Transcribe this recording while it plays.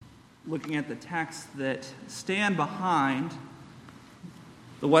looking at the texts that stand behind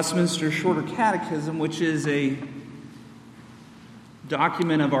the Westminster Shorter Catechism, which is a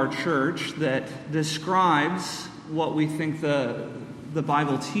document of our church that describes what we think the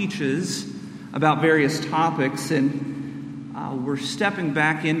Bible teaches about various topics. And we're stepping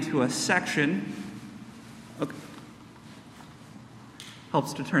back into a section. Okay.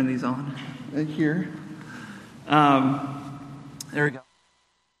 Helps to turn these on here. There we go.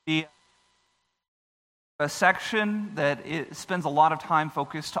 A section that spends a lot of time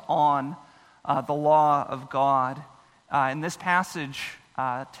focused on the law of God. And this passage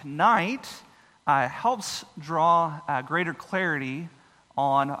tonight helps draw greater clarity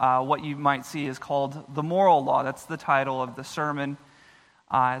on what you might see is called the moral law. That's the title of the sermon.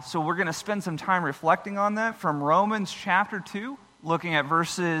 So we're going to spend some time reflecting on that from Romans chapter 2, looking at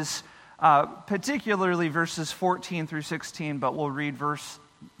verses, particularly verses 14 through 16, but we'll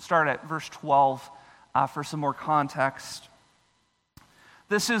start at verse 12 for some more context.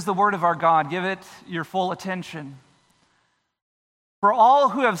 This is the word of our God. Give it your full attention. For all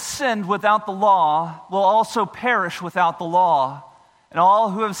who have sinned without the law will also perish without the law, and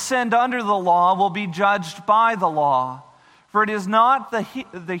all who have sinned under the law will be judged by the law. For it is not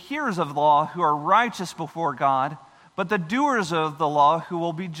the hearers of the law who are righteous before God, but the doers of the law who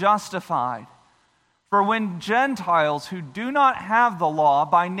will be justified. For when Gentiles who do not have the law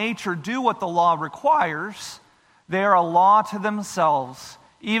by nature do what the law requires, they are a law to themselves,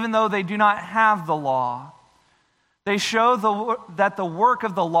 even though they do not have the law. They show that the work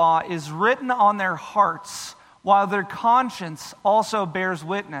of the law is written on their hearts, while their conscience also bears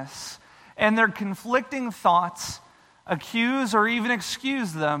witness, and their conflicting thoughts accuse or even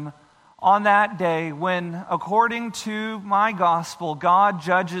excuse them on that day when, according to my gospel, God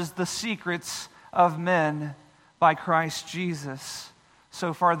judges the secrets of men by Christ Jesus.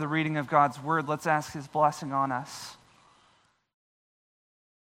 So far, the reading of God's word. Let's ask his blessing on us.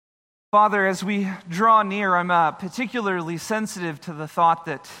 Father, as we draw near, I'm particularly sensitive to the thought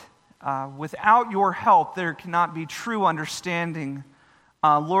that without your help, there cannot be true understanding.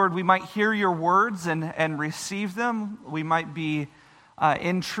 Lord, we might hear your words and receive them. We might be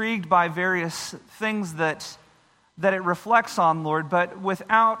intrigued by various things that it reflects on, Lord, but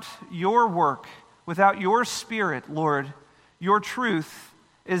without your work, without your Spirit, Lord, your truth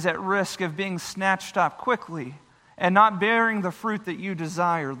is at risk of being snatched up quickly and not bearing the fruit that you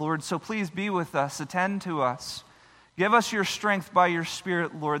desire, Lord. So please be with us, attend to us. Give us your strength by your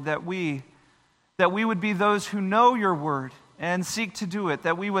Spirit, Lord, that we would be those who know your word and seek to do it,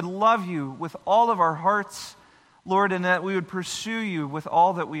 that we would love you with all of our hearts, Lord, and that we would pursue you with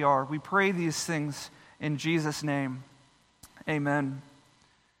all that we are. We pray these things in Jesus' name. Amen.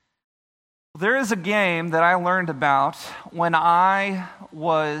 There is a game that I learned about when I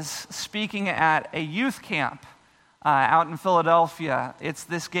was speaking at a youth camp out in Philadelphia. It's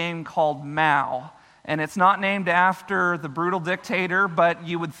this game called Mao, and it's not named after the brutal dictator, but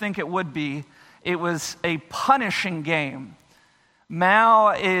you would think it would be. It was a punishing game. Mao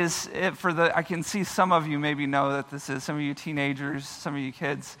is, I can see some of you maybe know that this is, some of you teenagers, some of you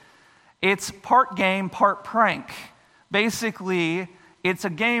kids. It's part game, part prank. Basically, it's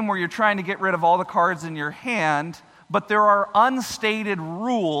a game where you're trying to get rid of all the cards in your hand, but there are unstated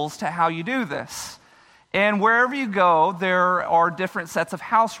rules to how you do this. And wherever you go, there are different sets of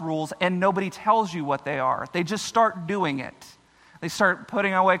house rules, and nobody tells you what they are. They just start doing it. They start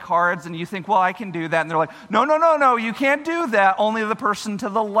putting away cards, and you think, well, I can do that. And they're like, no, you can't do that. Only the person to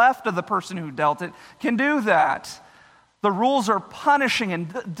the left of the person who dealt it can do that. The rules are punishing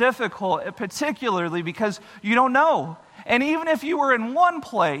and difficult, particularly because you don't know. And even if you were in one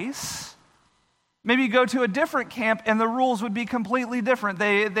place, maybe you go to a different camp, and the rules would be completely different.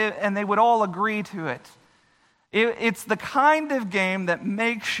 They would all agree to it. It's the kind of game that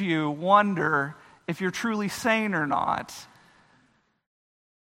makes you wonder if you're truly sane or not.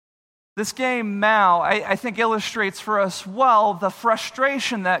 This game, Mao, I think illustrates for us well the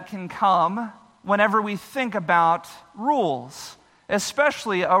frustration that can come whenever we think about rules,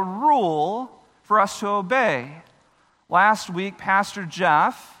 especially a rule for us to obey. Last week, Pastor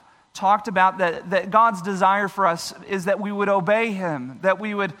Jeff talked about that God's desire for us is that we would obey him, that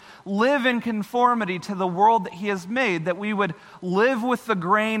we would live in conformity to the world that he has made, that we would live with the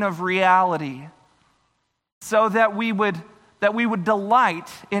grain of reality, so that we would delight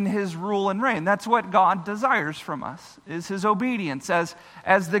in his rule and reign. That's what God desires from us, is his obedience as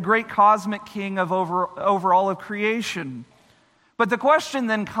the great cosmic king of over all of creation. But the question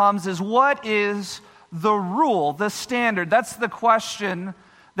then comes is, what is the rule, the standard? That's the question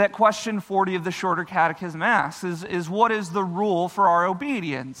that question 40 of the Shorter Catechism asks, is what is the rule for our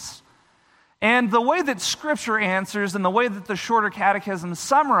obedience? And the way that Scripture answers and the way that the Shorter Catechism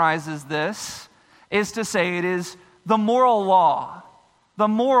summarizes this is to say it is the moral law. The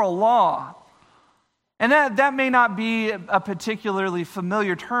moral law. And that may not be a particularly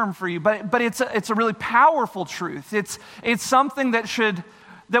familiar term for you, but it's a really powerful truth. It's something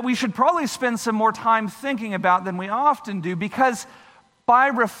that we should probably spend some more time thinking about than we often do, because by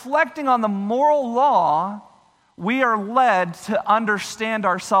reflecting on the moral law, we are led to understand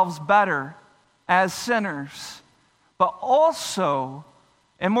ourselves better as sinners. But also,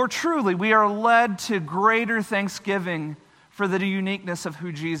 and more truly, we are led to greater thanksgiving for the uniqueness of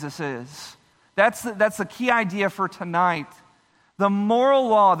who Jesus is. That's the key idea for tonight. The moral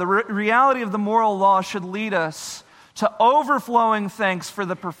law, the reality of the moral law should lead us to overflowing thanks for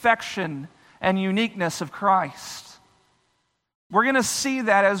the perfection and uniqueness of Christ. We're going to see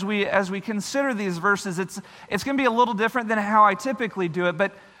that as we consider these verses. It's going to be a little different than how I typically do it,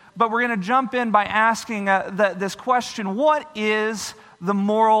 but we're going to jump in by asking this question: what is the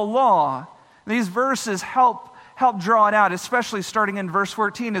moral law? These verses help draw it out, especially starting in verse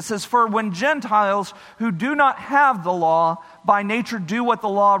 14. It says, "For when Gentiles who do not have the law by nature do what the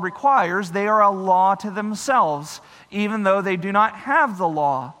law requires, they are a law to themselves, even though they do not have the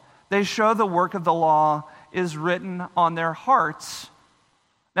law. They show the work of the law is written on their hearts."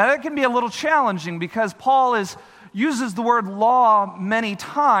 Now that can be a little challenging because Paul uses the word law many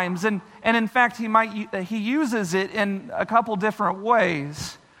times, and in fact he uses it in a couple different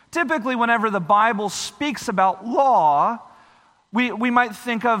ways. Typically, whenever the Bible speaks about law, we might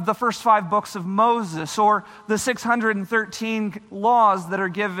think of the first 5 books of Moses or the 613 laws that are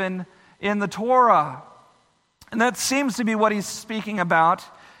given in the Torah. And that seems to be what he's speaking about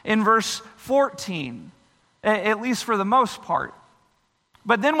in verse 14, at least for the most part.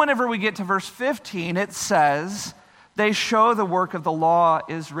 But then whenever we get to verse 15, it says, "They show the work of the law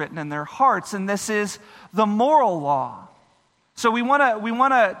is written in their hearts." And this is the moral law. So we want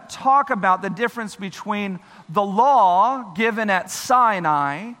to talk about the difference between the law given at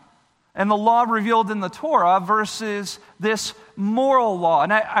Sinai and the law revealed in the Torah versus this moral law.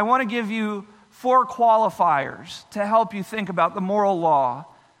 And I want to give you 4 qualifiers to help you think about the moral law.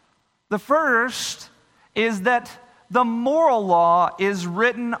 The first is that the moral law is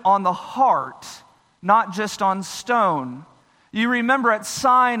written on the heart, not just on stone. You remember at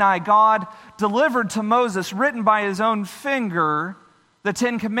Sinai, God delivered to Moses, written by his own finger, the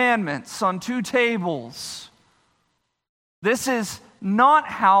 10 Commandments on 2 tables. This is not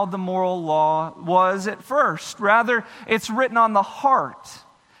how the moral law was at first. Rather, it's written on the heart.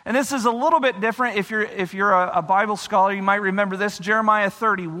 And this is a little bit different. If you're a Bible scholar, you might remember this, Jeremiah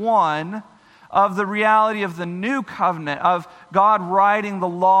 31, of the reality of the new covenant, of God writing the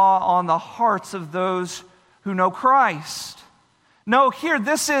law on the hearts of those who know Christ. No, here,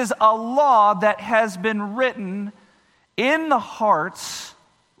 this is a law that has been written in the hearts.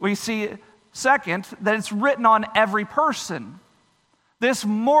 We see, second, that it's written on every person. This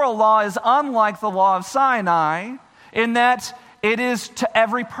moral law is unlike the law of Sinai in that it is to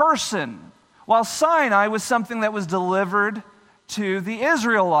every person, while Sinai was something that was delivered to the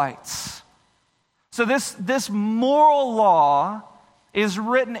Israelites. So this moral law is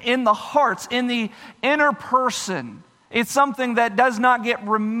written in the hearts, in the inner person. It's something that does not get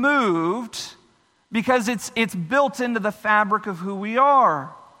removed because it's built into the fabric of who we are.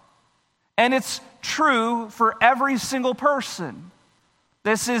 And it's true for every single person.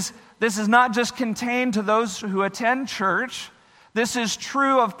 This is not just contained to those who attend church. This is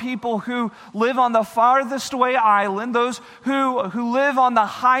true of people who live on the farthest away island, those who live on the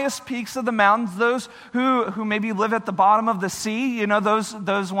highest peaks of the mountains, those who maybe live at the bottom of the sea,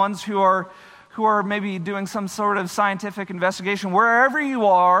 those ones who are maybe doing some sort of scientific investigation. Wherever you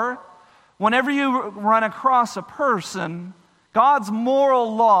are, whenever you run across a person, God's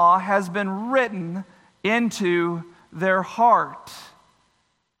moral law has been written into their heart.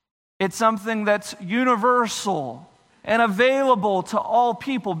 It's something that's universal and available to all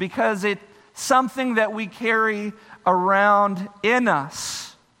people because it's something that we carry around in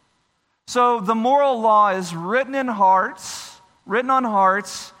us. So the moral law is written on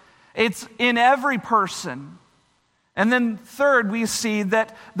hearts. It's in every person. And then third, we see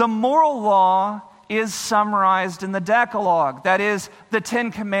that the moral law is summarized in the Decalogue. That is the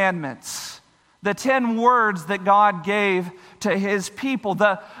 10 Commandments, the 10 words that God gave to his people.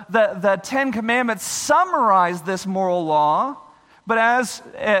 The 10 Commandments summarize this moral law, but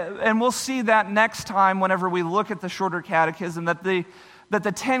and we'll see that next time whenever we look at the Shorter Catechism, that the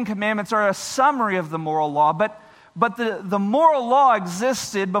 10 Commandments are a summary of the moral law, but the moral law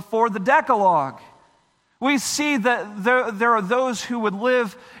existed before the Decalogue. We see that there are those who would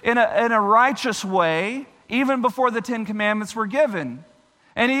live in a righteous way even before the Ten Commandments were given.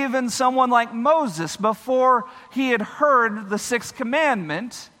 And even someone like Moses, before he had heard the sixth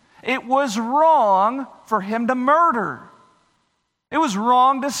commandment, it was wrong for him to murder. It was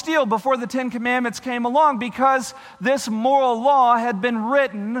wrong to steal before the Ten Commandments came along, because this moral law had been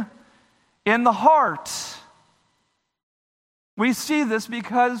written in the heart. We see this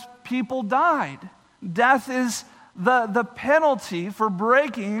because people died. Death is the penalty for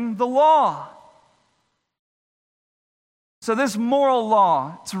breaking the law. So this moral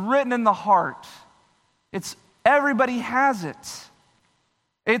law, it's written in the heart. Everybody has it.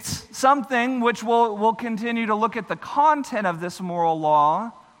 It's something which we'll continue to look at the content of this moral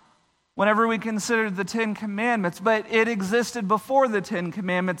law whenever we consider the Ten Commandments, but it existed before the Ten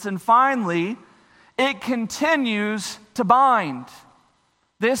Commandments, and finally, it continues to bind.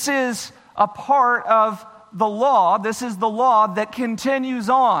 This is a part of the law. This is the law that continues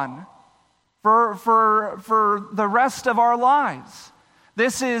on for the rest of our lives.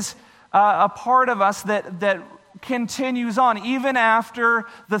 This is a part of us that continues on even after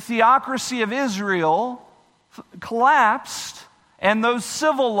the theocracy of Israel collapsed and those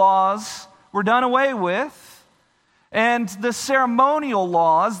civil laws were done away with, and the ceremonial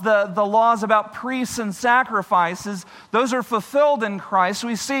laws, the laws about priests and sacrifices, those are fulfilled in Christ.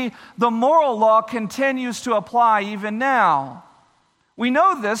 We see the moral law continues to apply even now. We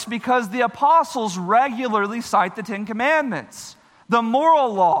know this because the apostles regularly cite the Ten Commandments. The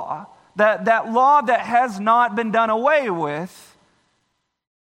moral law, that law that has not been done away with,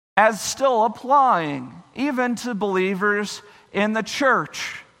 as still applying, even to believers in the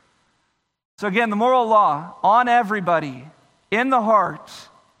church. So again, the moral law on everybody, in the heart,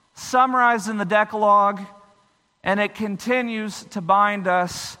 summarized in the Decalogue, and it continues to bind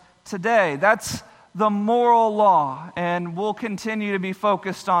us today. That's the moral law, and we'll continue to be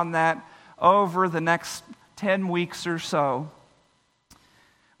focused on that over the next 10 weeks or so.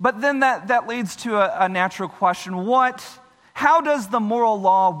 But then that leads to a natural question. How does the moral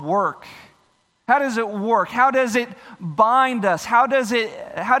law work? How does it work? How does it bind us? How does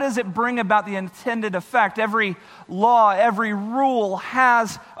it bring about the intended effect? Every law, every rule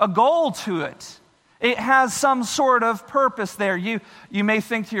has a goal to it. It has some sort of purpose there. You may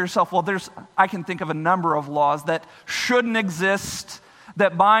think to yourself, well, I can think of a number of laws that shouldn't exist,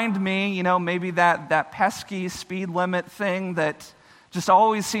 that bind me, maybe that pesky speed limit thing that just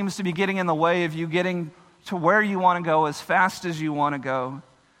always seems to be getting in the way of you getting to where you want to go as fast as you want to go.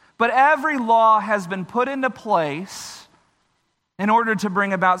 But every law has been put into place in order to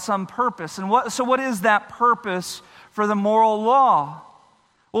bring about some purpose. And what is that purpose for the moral law?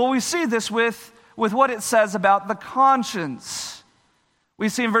 Well, we see this with what it says about the conscience. We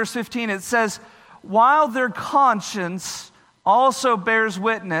see in verse 15, it says, while their conscience also bears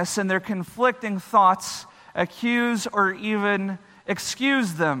witness and their conflicting thoughts accuse or even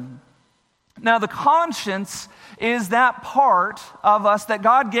excuse them. Now, the conscience is that part of us that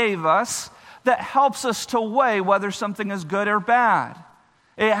God gave us that helps us to weigh whether something is good or bad.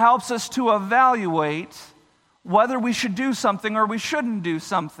 It helps us to evaluate whether we should do something or we shouldn't do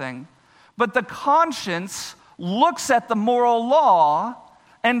something. But the conscience looks at the moral law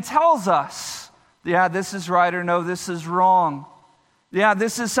and tells us, yeah, this is right, or no, this is wrong. Yeah,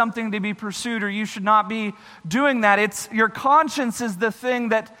 this is something to be pursued, or you should not be doing that. Your conscience is the thing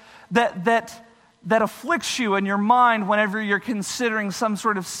that afflicts you in your mind whenever you're considering some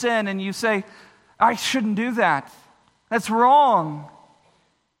sort of sin and you say, I shouldn't do that. That's wrong.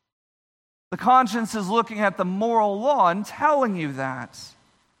 The conscience is looking at the moral law and telling you that.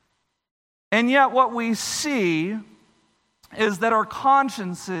 And yet what we see is that our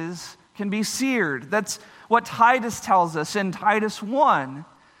consciences can be seared. That's what Titus tells us in Titus 1.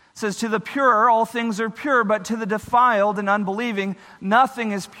 It says, to the pure, all things are pure, but to the defiled and unbelieving,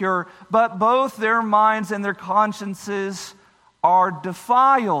 nothing is pure, but both their minds and their consciences are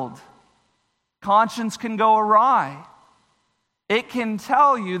defiled. Conscience can go awry. It can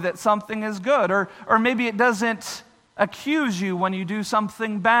tell you that something is good, or maybe it doesn't accuse you when you do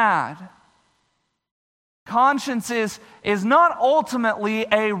something bad. Conscience is not ultimately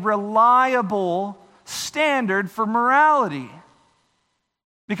a reliable standard for morality,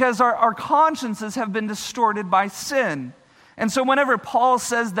 because our consciences have been distorted by sin. And so whenever Paul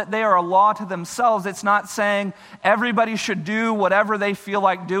says that they are a law to themselves, it's not saying everybody should do whatever they feel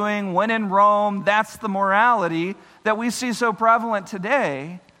like doing. When in Rome, that's the morality that we see so prevalent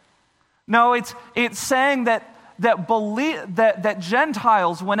today. No, it's saying that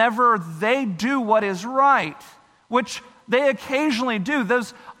Gentiles, whenever they do what is right, which they occasionally do,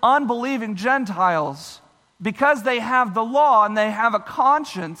 those unbelieving Gentiles, because they have the law and they have a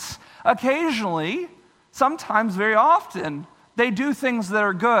conscience, occasionally, sometimes very often, they do things that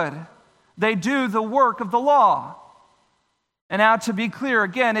are good. They do the work of the law. And now to be clear,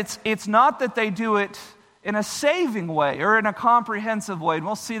 again, it's not that they do it in a saving way or in a comprehensive way, and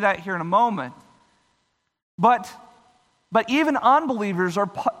we'll see that here in a moment. But even unbelievers are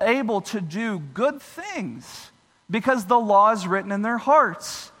able to do good things because the law is written in their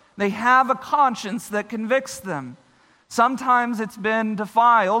hearts. They have a conscience that convicts them. Sometimes it's been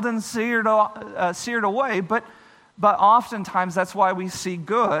defiled and seared away, but oftentimes that's why we see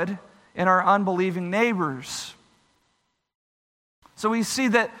good in our unbelieving neighbors. So we see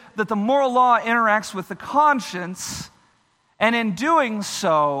that the moral law interacts with the conscience, and in doing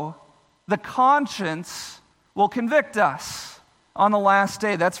so, the conscience will convict us on the last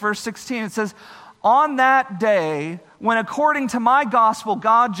day. That's verse 16. It says, "On that day, when according to my gospel,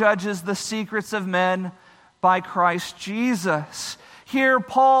 God judges the secrets of men by Christ Jesus." Here,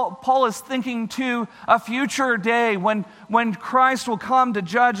 Paul is thinking to a future day when Christ will come to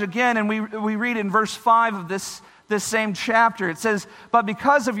judge again. And we read in verse 5 of this same chapter, it says, "But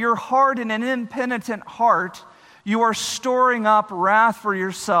because of your hardened and impenitent heart, you are storing up wrath for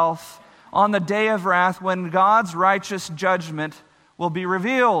yourself on the day of wrath when God's righteous judgment will be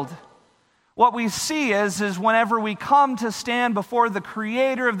revealed." What we see is whenever we come to stand before the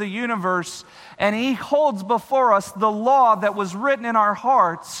Creator of the universe and He holds before us the law that was written in our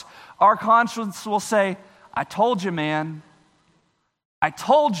hearts, our conscience will say, "I told you, man. I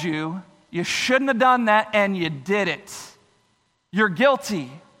told you, you shouldn't have done that, and you did it. You're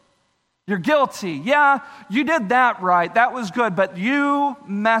guilty. You're guilty. Yeah, you did that right. That was good, but you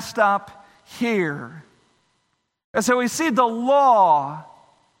messed up here." And so we see the law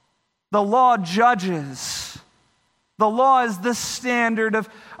judges. The law is the standard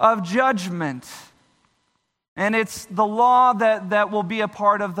of judgment. And it's the law that will be a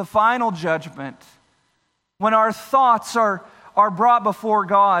part of the final judgment. When our thoughts are brought before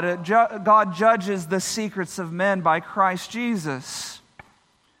God, God judges the secrets of men by Christ Jesus.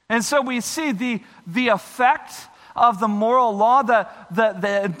 And so we see the effect of the moral law,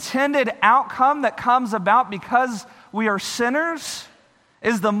 the intended outcome that comes about because we are sinners,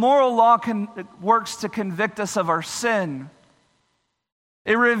 is the moral law works to convict us of our sin.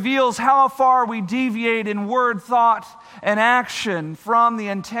 It reveals how far we deviate in word, thought, and action from the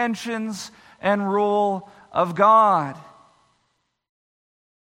intentions and rule of God.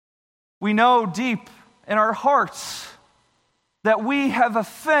 We know deep in our hearts that we have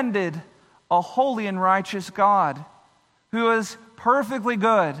offended a holy and righteous God who is perfectly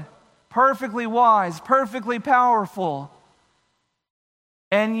good, perfectly wise, perfectly powerful.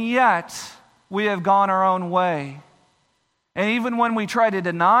 And yet, we have gone our own way. And even when we try to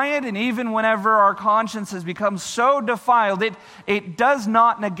deny it, and even whenever our conscience has become so defiled, it does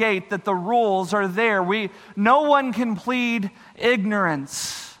not negate that the rules are there. No one can plead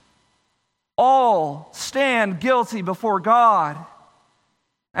ignorance. All stand guilty before God.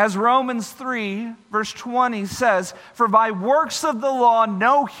 As Romans 3, verse 20 says, "For by works of the law,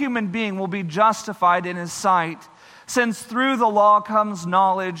 no human being will be justified in his sight, since through the law comes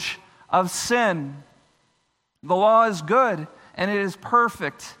knowledge of sin." The law is good and it is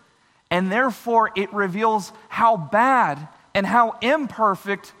perfect, and therefore it reveals how bad and how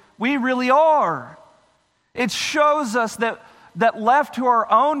imperfect we really are. It shows us that left to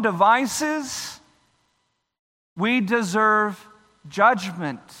our own devices, we deserve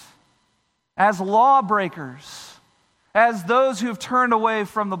judgment as lawbreakers, as those who've turned away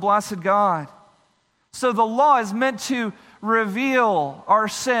from the blessed God. So the law is meant to reveal our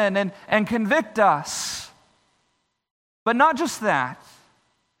sin and convict us. But not just that.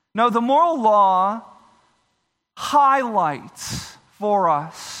 No, the moral law highlights for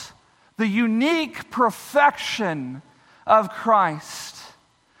us the unique perfection of Christ.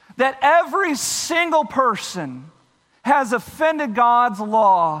 That every single person has offended God's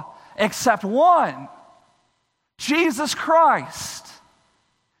law except one, Jesus Christ.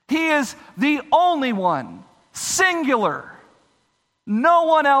 He is the only one, singular. No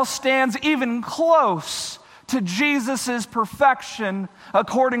one else stands even close to Jesus' perfection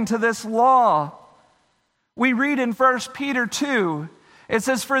according to this law. We read in 1 Peter 2, it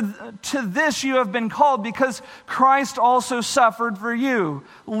says, "For to this you have been called, because Christ also suffered for you,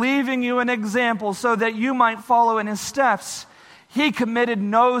 leaving you an example so that you might follow in his steps. He committed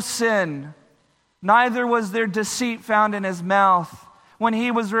no sin, neither was there deceit found in his mouth. When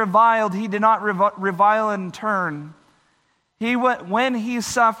he was reviled, he did not revile in turn. When he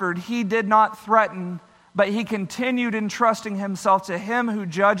suffered, he did not threaten, but he continued entrusting himself to him who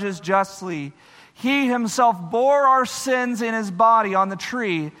judges justly. He himself bore our sins in his body on the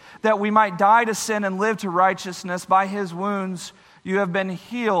tree, that we might die to sin and live to righteousness. By his wounds you have been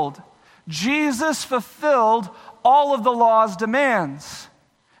healed. Jesus fulfilled all of the law's demands.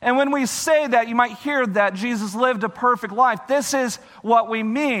 And when we say that, you might hear that Jesus lived a perfect life. This is what we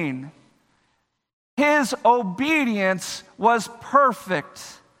mean. His obedience was perfect.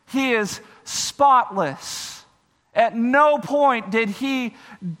 He is spotless. At no point did he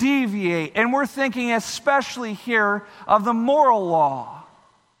deviate. And we're thinking especially here of the moral law.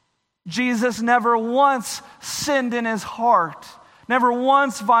 Jesus never once sinned in his heart, never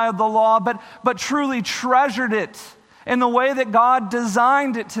once violated the law, but truly treasured it in the way that God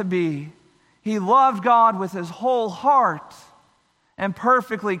designed it to be. He loved God with his whole heart and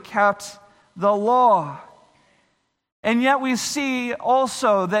perfectly kept the law. And yet we see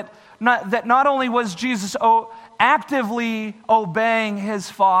also that not only was Jesus actively obeying his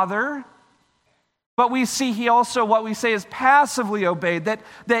Father, but we see he also, what we say, is passively obeyed. That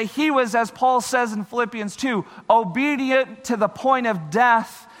he was, as Paul says in Philippians 2, obedient to the point of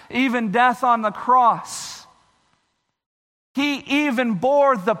death, even death on the cross. He even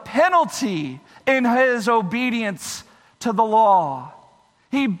bore the penalty in his obedience to the law.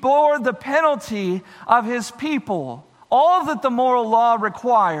 He bore the penalty of his people, all that the moral law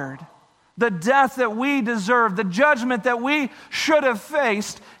required. The death that we deserve, the judgment that we should have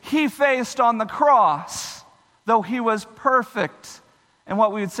faced, he faced on the cross, though he was perfect and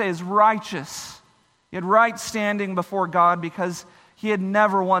what we would say is righteous. He had right standing before God because he had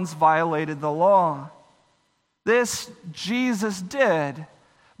never once violated the law. This Jesus did,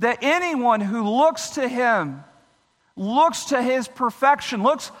 that anyone who looks to him, looks to his perfection,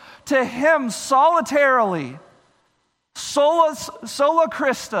 looks to him solitarily, sola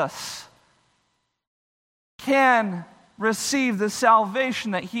Christus, can receive the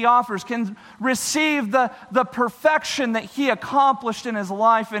salvation that he offers, can receive the perfection that he accomplished in his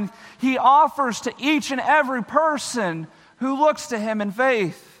life, and he offers to each and every person who looks to him in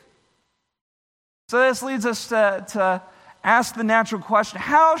faith. So this leads us to ask the natural question,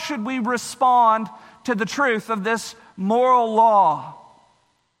 how should we respond to the truth of this moral law?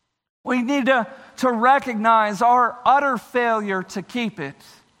 We need to recognize our utter failure to keep it.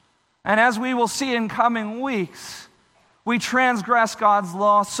 And as we will see in coming weeks, we transgress God's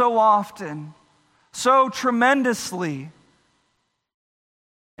law so often, so tremendously.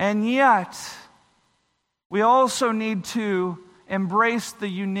 And yet, we also need to embrace the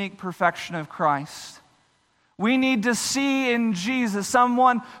unique perfection of Christ. We need to see in Jesus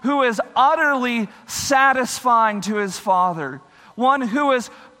someone who is utterly satisfying to his Father, one who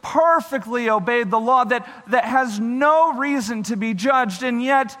has perfectly obeyed the law, that has no reason to be judged, and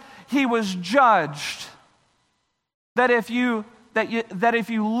yet he was judged. That if you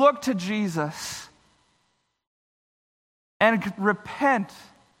look to Jesus and repent,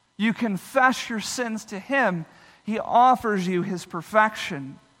 you confess your sins to him, he offers you his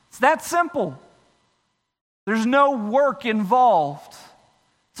perfection. It's that simple. There's no work involved.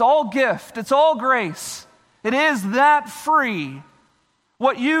 It's all gift. It's all grace. It is that free.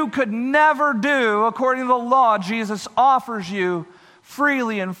 What you could never do according to the law, Jesus offers you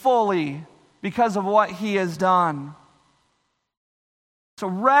freely and fully because of what he has done. So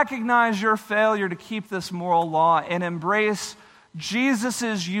recognize your failure to keep this moral law and embrace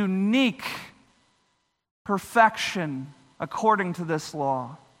Jesus' unique perfection according to this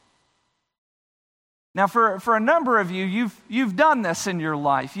law. Now, for a number of you, you've done this in your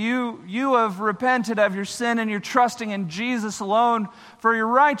life. You have repented of your sin and you're trusting in Jesus alone for your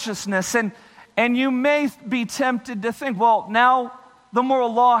righteousness. And you may be tempted to think, well, now the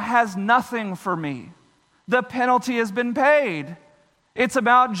moral law has nothing for me. The penalty has been paid. It's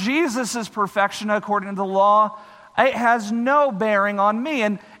about Jesus' perfection according to the law. It has no bearing on me.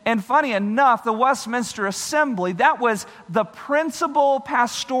 And funny enough, the Westminster Assembly, that was the principal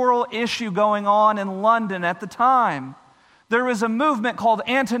pastoral issue going on in London at the time. There was a movement called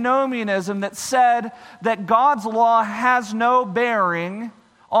antinomianism that said that God's law has no bearing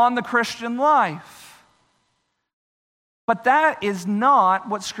on the Christian life. But that is not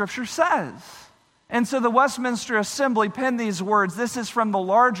what Scripture says. And so the Westminster Assembly penned these words. This is from the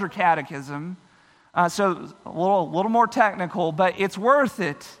larger catechism. So a little more technical, but it's worth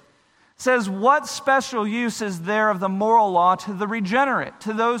it. It says, what special use is there of the moral law to the regenerate,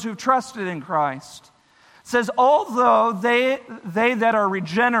 to those who've trusted in Christ? It says, although they that are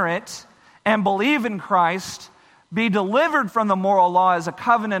regenerate and believe in Christ be delivered from the moral law as a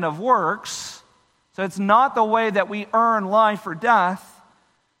covenant of works, so it's not the way that we earn life or death.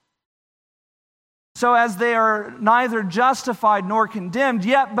 So as they are neither justified nor condemned,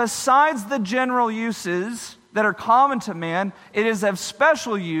 yet besides the general uses that are common to man, it is of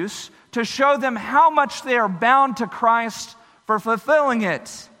special use to show them how much they are bound to Christ for fulfilling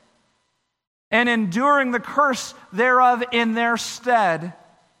it, and enduring the curse thereof in their stead,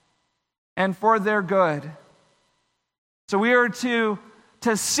 and for their good. So we are to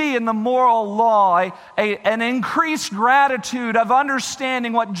see in the moral law an increased gratitude of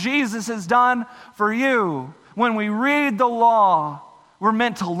understanding what Jesus has done for you. When we read the law, we're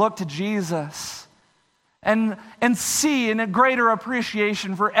meant to look to Jesus and see in a greater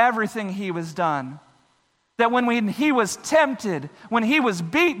appreciation for everything he was done. That when he was tempted, when he was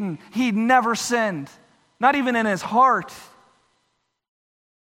beaten, he never sinned, not even in his heart.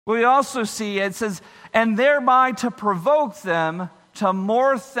 We also see, it says, and thereby to provoke them to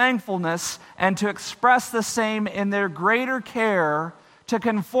more thankfulness and to express the same in their greater care, to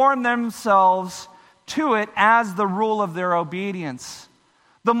conform themselves to it as the rule of their obedience.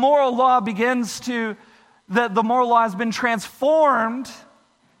 The moral law the moral law has been transformed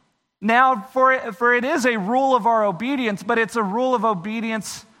now, for it is a rule of our obedience, but it's a rule of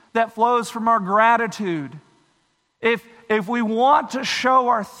obedience that flows from our gratitude. If we want to show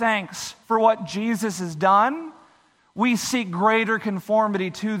our thanks for what Jesus has done, we seek greater conformity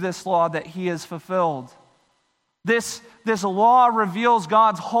to this law that he has fulfilled. This law reveals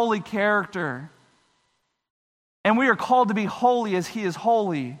God's holy character. And we are called to be holy as he is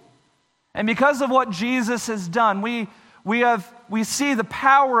holy. And because of what Jesus has done, we see the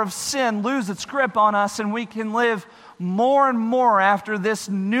power of sin lose its grip on us, and we can live more and more after this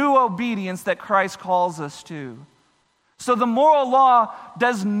new obedience that Christ calls us to. So the moral law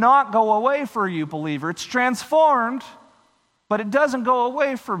does not go away for you, believer. It's transformed, but it doesn't go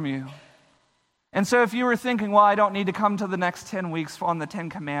away from you. And so if you were thinking, well, I don't need to come to the next 10 weeks on the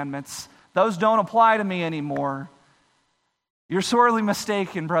 10 Commandments, those don't apply to me anymore, you're sorely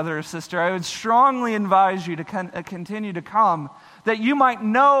mistaken, brother or sister. I would strongly advise you to continue to come, that you might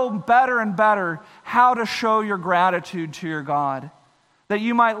know better and better how to show your gratitude to your God, that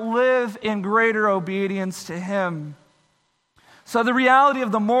you might live in greater obedience to him. So the reality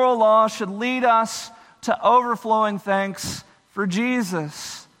of the moral law should lead us to overflowing thanks for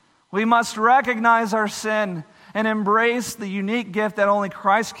Jesus. We must recognize our sin and embrace the unique gift that only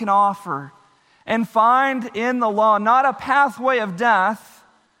Christ can offer, and find in the law not a pathway of death,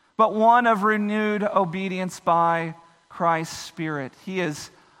 but one of renewed obedience by Christ's Spirit. He has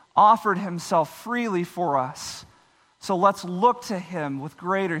offered himself freely for us. So let's look to him with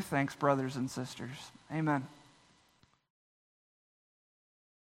greater thanks, brothers and sisters. Amen.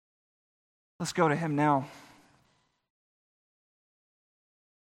 Let's go to him now.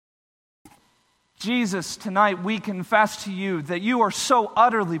 Jesus, tonight we confess to you that you are so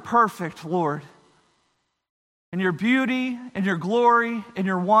utterly perfect, Lord, in your beauty, in your glory, in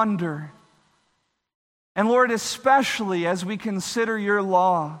your wonder. And Lord, especially as we consider your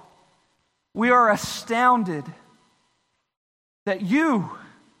law, we are astounded that you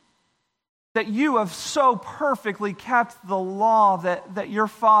have so perfectly kept the law that your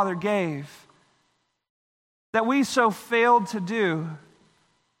Father gave, that we so failed to do.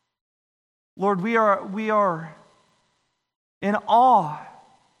 Lord, we are in awe.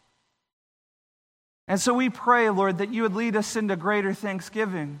 And so we pray, Lord, that you would lead us into greater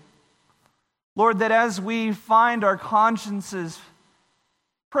thanksgiving. Lord, that as we find our consciences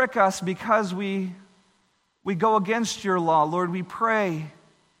prick us because we go against your law, Lord, we pray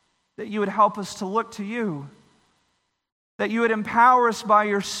that you would help us to look to you, that you would empower us by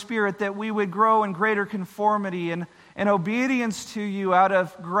your Spirit, that we would grow in greater conformity and obedience to you out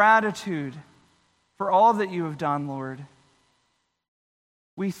of gratitude for all that you have done, Lord.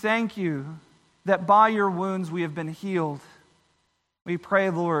 We thank you that by your wounds we have been healed. We pray,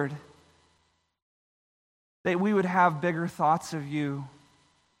 Lord, that we would have bigger thoughts of you.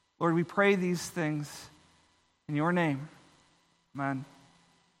 Lord, we pray these things in your name. Amen.